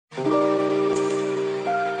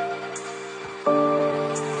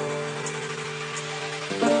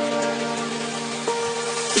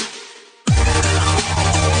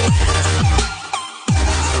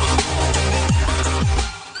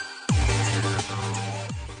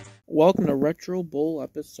Welcome to Retro Bowl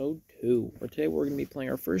Episode 2, where today we're going to be playing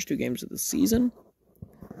our first two games of the season.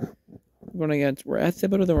 We're at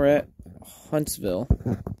Thibodeau, then we're at Huntsville.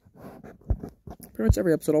 Pretty much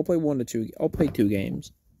every episode I'll play two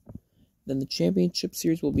games. Then the championship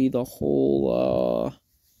series will be the whole,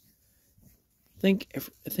 I think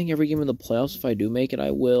every game in the playoffs, if I do make it,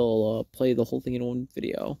 I will play the whole thing in one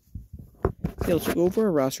video. Okay, let's go over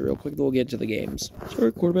our roster real quick, then we'll get to the games. So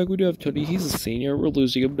our quarterback, we do have Tony. He's a senior. We're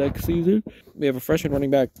losing him next season. We have a freshman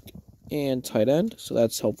running back and tight end, so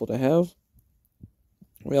that's helpful to have.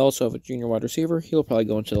 We also have a junior wide receiver. He'll probably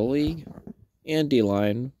go into the league. And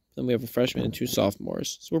D-line. Then we have a freshman and two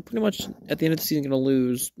sophomores. So we're pretty much, at the end of the season, going to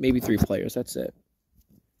lose maybe 3 players. That's it.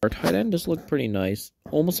 Our tight end does look pretty nice.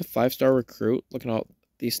 Almost a 5-star recruit. Looking at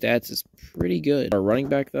these stats is pretty good. Our running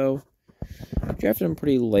back, though, drafted him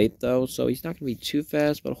pretty late, though, so he's not going to be too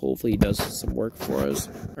fast, but hopefully he does some work for us.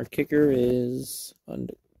 Our kicker is...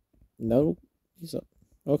 No? He's up.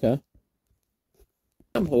 Okay.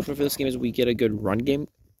 I'm hoping for this game is we get a good run game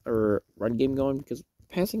going, because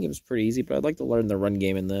passing game is pretty easy, but I'd like to learn the run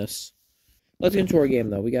game in this. Let's get into our game,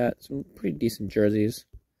 though. We got some pretty decent jerseys.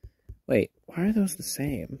 Wait, why are those the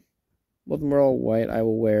same? Well, then we're all white. I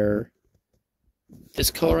will wear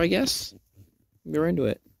this color, I guess. We're into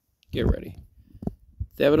it. Get ready.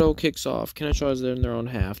 Thibodeau kicks off. Kennesaw is in their own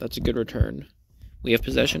half. That's a good return. We have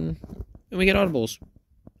possession, and we get audibles.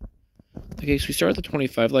 Okay, so we start at the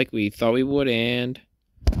 25 like we thought we would, and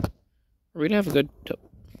we're going to have a good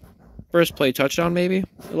first play touchdown, maybe,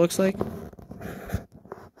 it looks like.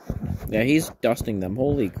 Yeah, he's dusting them.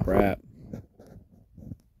 Holy crap.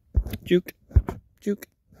 Juke.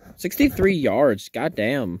 63 yards.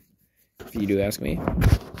 Goddamn. If you do ask me.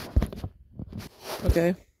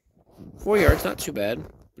 Okay. 4 yards, not too bad.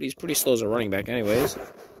 But he's pretty slow as a running back anyways.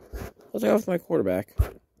 Let's go with my quarterback.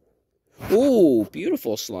 Ooh,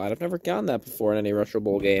 beautiful slide. I've never gotten that before in any Retro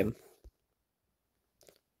Bowl game.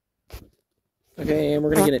 Okay, and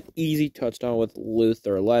we're going to get an easy touchdown with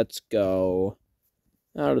Luther. Let's go.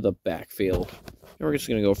 Out of the backfield. And we're just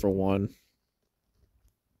going to go for 1.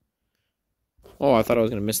 Oh, I thought I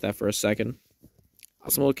was going to miss that for a second.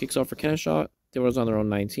 Osmo kicks off for Kennesaw. They was on their own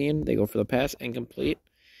 19. They go for the pass, incomplete.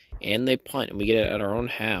 And they punt, and we get it at our own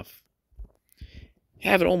half.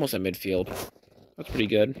 Have it almost at midfield. That's pretty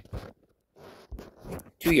good.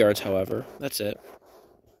 2 yards, however. That's it.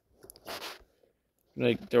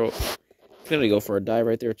 I'm gonna go for a dive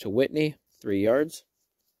right there to Whitney. 3 yards.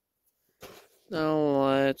 Now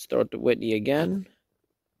let's throw it to Whitney again.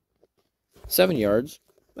 7 yards.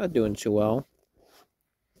 Not doing too well.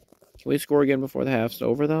 Can we score again before the half's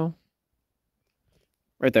over, though?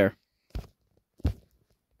 Right there.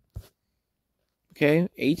 Okay,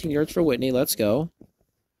 18 yards for Whitney. Let's go.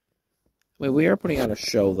 Wait, we are putting on a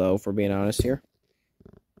show, though, for being honest here.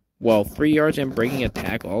 Well, 3 yards and breaking a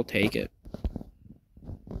tackle. I'll take it.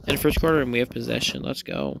 In the first quarter, and we have possession. Let's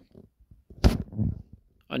go.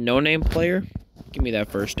 A no-name player? Give me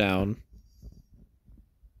that first down.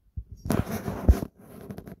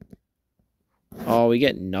 Oh, we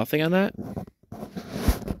get nothing on that?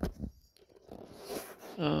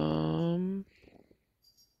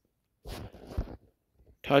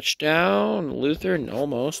 Touchdown, Luther,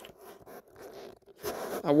 almost.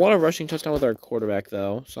 I want a rushing touchdown with our quarterback,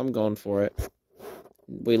 though, so I'm going for it.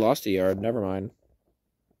 We lost a yard, never mind.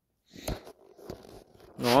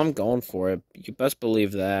 No, I'm going for it. You best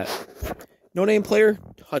believe that. No-name player,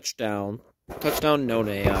 touchdown. Touchdown,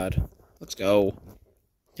 no-name. Let's go.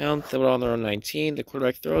 Down, throw it on their own 19. The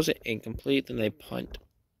quarterback throws it, incomplete, then they punt.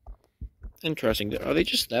 Interesting. Are they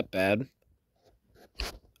just that bad?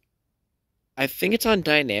 I think it's on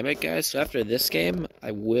dynamic, guys, so after this game,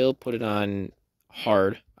 I will put it on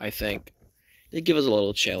hard, I think. They give us a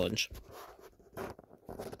little challenge.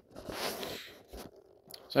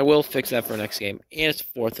 So I will fix that for next game. And it's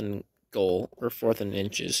 4th and goal, or 4th and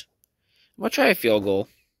inches. I'm going to try a field goal.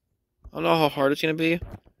 I don't know how hard it's going to be.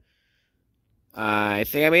 I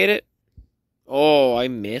think I made it. Oh, I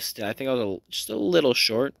missed it. I think I was just a little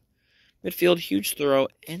short. Midfield, huge throw.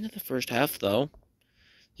 End of the first half, though.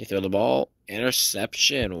 They throw the ball.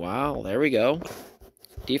 Interception. Wow, there we go.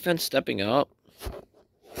 Defense stepping up.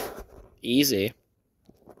 Easy.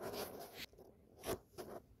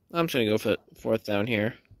 I'm just going to go for 4th down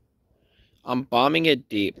here. I'm bombing it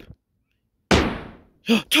deep.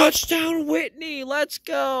 Touchdown, Whitney! Let's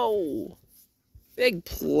go! Big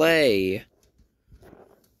play.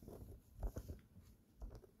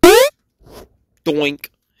 Doink.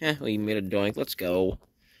 We made a doink. Let's go.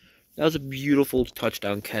 That was a beautiful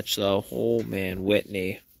touchdown catch, though. Oh, man.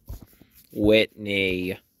 Whitney.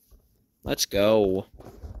 Let's go.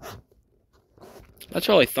 That's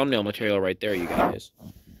probably thumbnail material right there, you guys.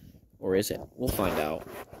 Or is it? We'll find out.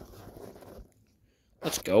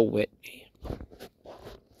 Let's go, Whitney.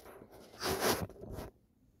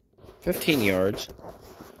 15 yards.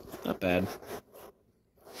 Not bad.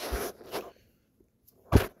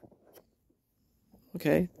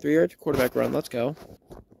 Okay, 3 yards, quarterback run. Let's go.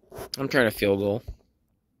 I'm trying to field goal.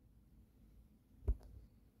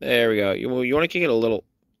 There we go. You want to kick it a little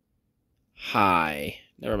high.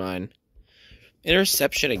 Never mind.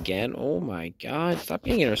 Interception again. Oh my god. Stop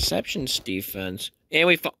being interceptions, defense. And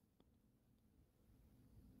we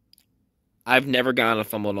I've never gotten a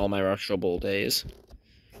fumble in all my Retrobowl days.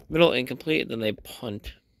 Middle incomplete, then they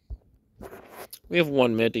punt. We have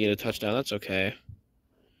 1 minute to get a touchdown. That's okay.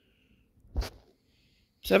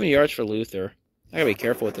 7 yards for Luther. I gotta be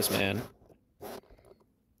careful with this man.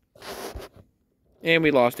 And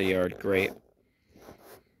we lost a yard. Great.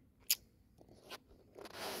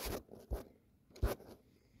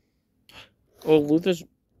 Oh, Luther's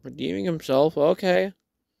redeeming himself. Okay.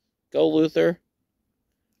 Go, Luther.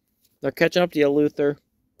 They're catching up to you, Luther.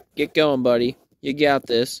 Get going, buddy. You got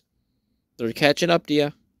this. They're catching up to you.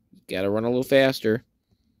 You gotta run a little faster.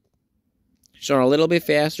 Just run a little bit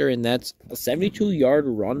faster, and that's a 72-yard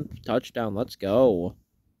run touchdown. Let's go.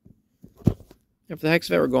 If the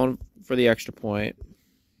heck's of it, we're going for the extra point.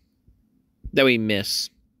 That we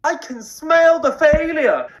miss. I can smell the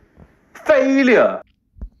failure. Failure.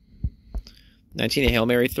 19, a Hail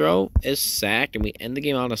Mary throw is sacked, and we end the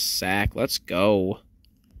game on a sack. Let's go.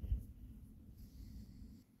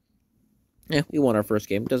 Yeah, we won our first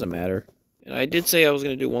game. It doesn't matter. And I did say I was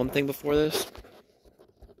going to do one thing before this.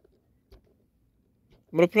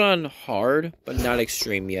 I'm going to put on hard, but not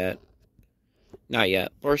extreme yet. Not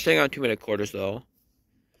yet. We're staying on 2-minute quarters, though.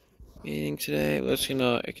 Meeting today. Let's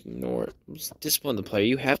ignore it. Let's discipline the player.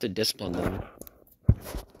 You have to discipline them.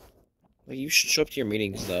 Like, you should show up to your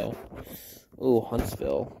meetings, though. Ooh,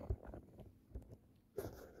 Huntsville.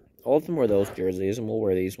 All of them wear those jerseys, and we'll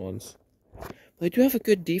wear these ones. But they do have a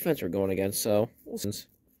good defense we're going against, so...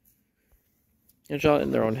 Shot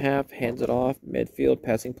in their own half, hands it off, midfield,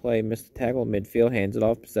 passing play, missed the tackle, midfield, hands it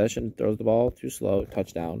off, possession, throws the ball, too slow,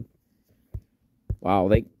 touchdown. Wow,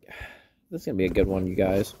 this is going to be a good one, you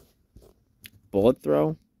guys. Bullet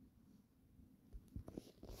throw.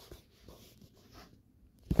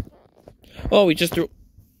 Oh, we just threw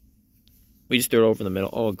it over the middle.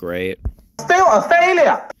 Oh, great. Still a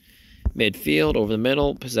failure. Midfield, over the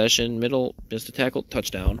middle, possession, middle, missed the tackle,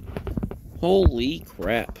 touchdown. Holy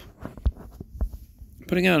crap.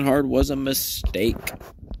 Putting it on hard was a mistake.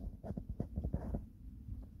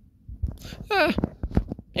 Ah,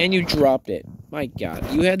 and you dropped it. My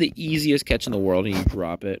God. You had the easiest catch in the world and you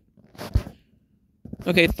drop it.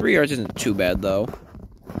 Okay, 3 yards isn't too bad, though.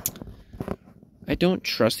 I don't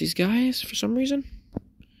trust these guys for some reason.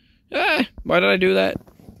 Ah, why did I do that?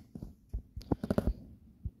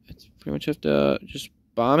 It's pretty much have to just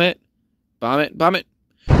bomb it. Bomb it. Bomb it.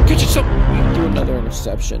 Catch it so... We threw another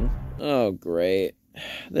interception. Oh, great.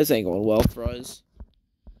 This ain't going well for us.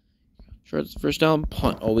 First down,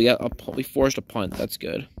 punt. Oh, we forced a punt. That's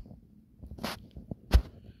good.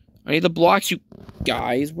 I need the blocks, you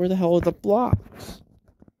guys. Where the hell are the blocks?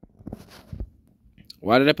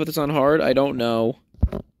 Why did I put this on hard? I don't know.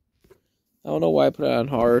 I don't know why I put it on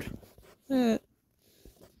hard. I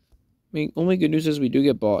mean, only good news is we do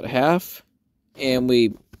get ball at half. And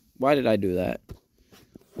why did I do that?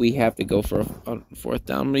 We have to go for a fourth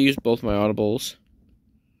down. I'm going to use both my audibles.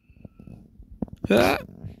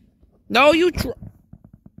 No,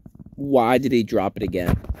 why did he drop it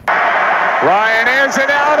again? Ryan airs it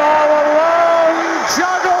out all alone.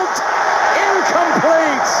 Juggled.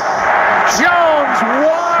 Incomplete. Jones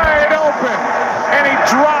wide open. And he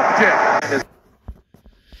dropped it.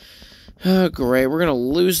 Oh, great. We're going to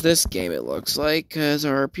lose this game, it looks like, because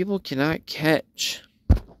our people cannot catch.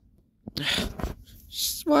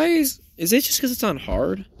 Why is it just because it's on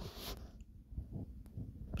hard?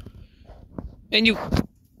 And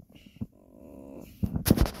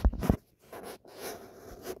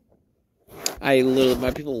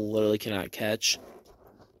my people literally cannot catch.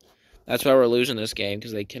 That's why we're losing this game,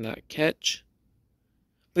 because they cannot catch.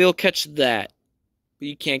 They'll catch that, but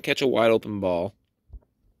you can't catch a wide open ball.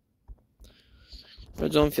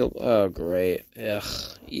 Red zone field. Oh, great. Ugh.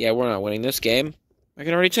 Yeah, we're not winning this game. I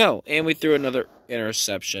can already tell. And we threw another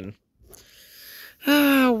interception.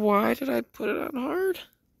 Why did I put it on hard?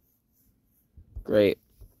 Great.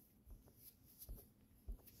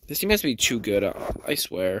 This team has to be too good, I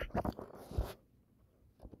swear.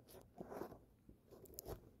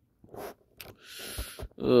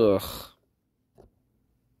 Ugh.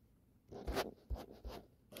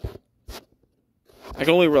 I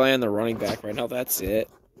can only rely on the running back right now. That's it.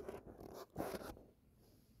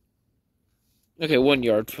 Okay, 1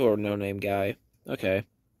 yard for a no-name guy. Okay.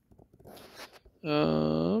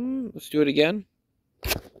 Let's do it again.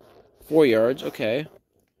 4 yards. Okay.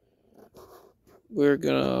 We're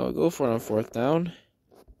gonna go for it on 4th down.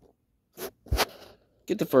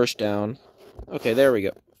 Get the first down. Okay, there we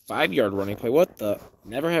go. 5-yard running play. What the?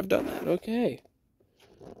 Never have done that. Okay.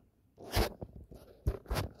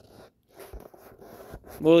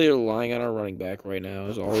 Literally relying on our running back right now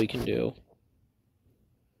is all we can do.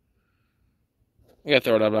 I gotta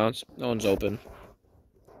throw it out of bounds. No one's open.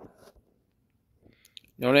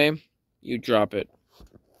 No name? You drop it.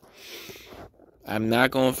 I'm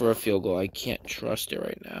not going for a field goal. I can't trust it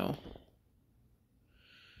right now.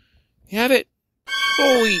 You have it.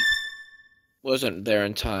 Holy. Wasn't there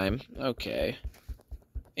in time. Okay.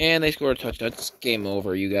 And they scored a touchdown. It's game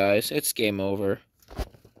over, you guys. It's game over.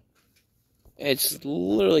 It's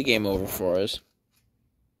literally game over for us.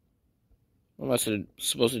 What am I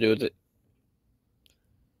supposed to do with it?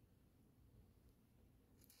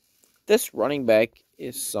 This running back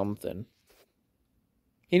is something.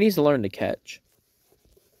 He needs to learn to catch.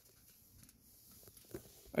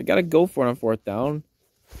 I gotta go for it on 4th down.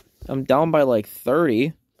 I'm down by like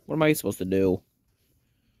 30. What am I supposed to do?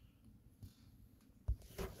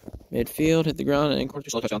 Midfield, hit the ground, and quarter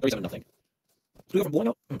 2 slow touchdown, 37-0. Do we go from blowing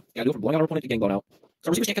out? Yeah, do it from blowing out our opponent to getting blown out. So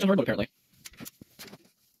our receivers can't catch on hard mode, apparently.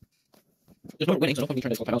 There's no winning, so no point in me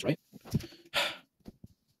trying to slow timeouts, right?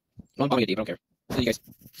 No, I'm bombing it deep, I don't care. So you guys,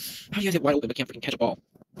 how do you guys get wide open but can't freaking catch a ball?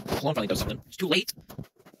 Cologne finally does something. It's too late. So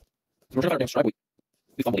we're trying to our damn stride. We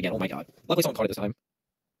fumbled again. Oh my god. Luckily someone caught it this time.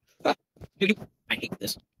 Ah, I hate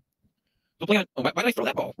this. So play on. Oh, why did I throw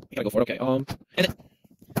that ball? I gotta go for it. Okay. And then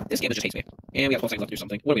this game just hates me. And we have 12 seconds left to do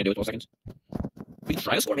something. What are we gonna do with 12 seconds? We can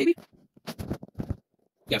try to score, maybe?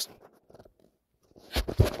 Yes.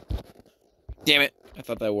 Damn it. I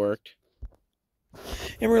thought that worked.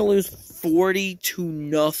 And we're gonna lose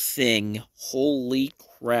 40-0. Holy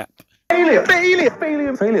crap. Failure, failure,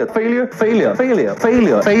 failure, failure, failure, failure, failure,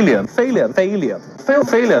 failure, failure, failure, failure, failure,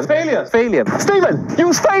 failure, failure. Steven,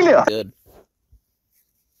 use failure. Good.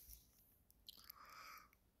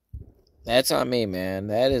 That's on me, man.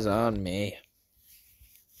 That is on me.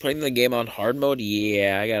 Putting the game on hard mode?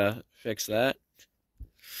 Yeah, I gotta fix that.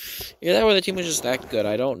 Yeah, that way the team was just that good.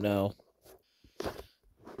 I don't know.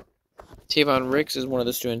 Tavon Ricks is one of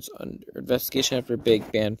the students under investigation after a big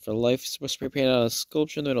ban for life. Supposed to be painted on a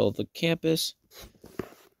sculpture in the middle of the campus.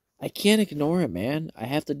 I can't ignore it, man. I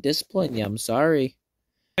have to discipline you. I'm sorry.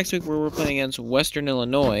 Next week, we're playing against Western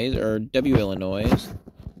Illinois, or W Illinois.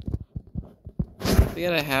 We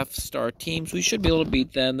got a half-star team, so we should be able to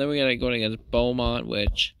beat them. Then we gotta go against Beaumont,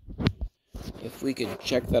 which, if we could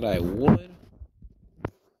check that, I would.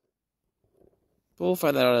 But we'll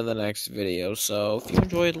find that out in the next video. So, if you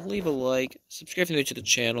enjoyed, leave a like, subscribe if you're new to the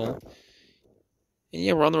channel. And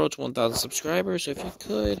yeah, we're on the road to 1,000 subscribers, so if you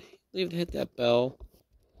could, hit that bell.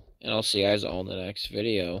 And I'll see you guys all in the next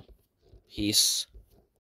video. Peace.